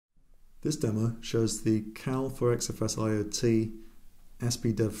This demo shows the KAL for XFS4IoT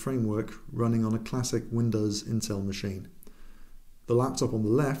SP-Dev framework running on a classic Windows Intel machine. The laptop on the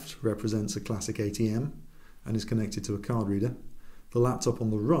left represents a classic ATM and is connected to a card reader. The laptop on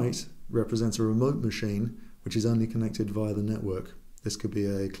the right represents a remote machine which is only connected via the network. This could be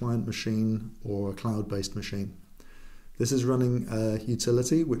a client machine or a cloud-based machine. This is running a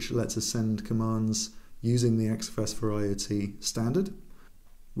utility which lets us send commands using the XFS4IoT standard.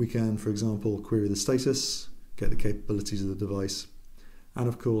 We can, for example, query the status, get the capabilities of the device, and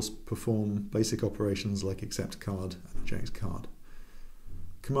of course perform basic operations like accept card and eject card.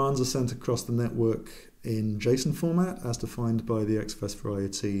 Commands are sent across the network in JSON format as defined by the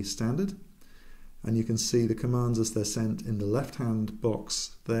XFS4IoT standard, and you can see the commands as they're sent in the left-hand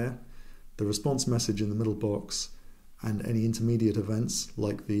box there, the response message in the middle box, and any intermediate events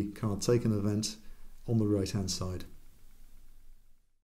like the card taken event on the right-hand side.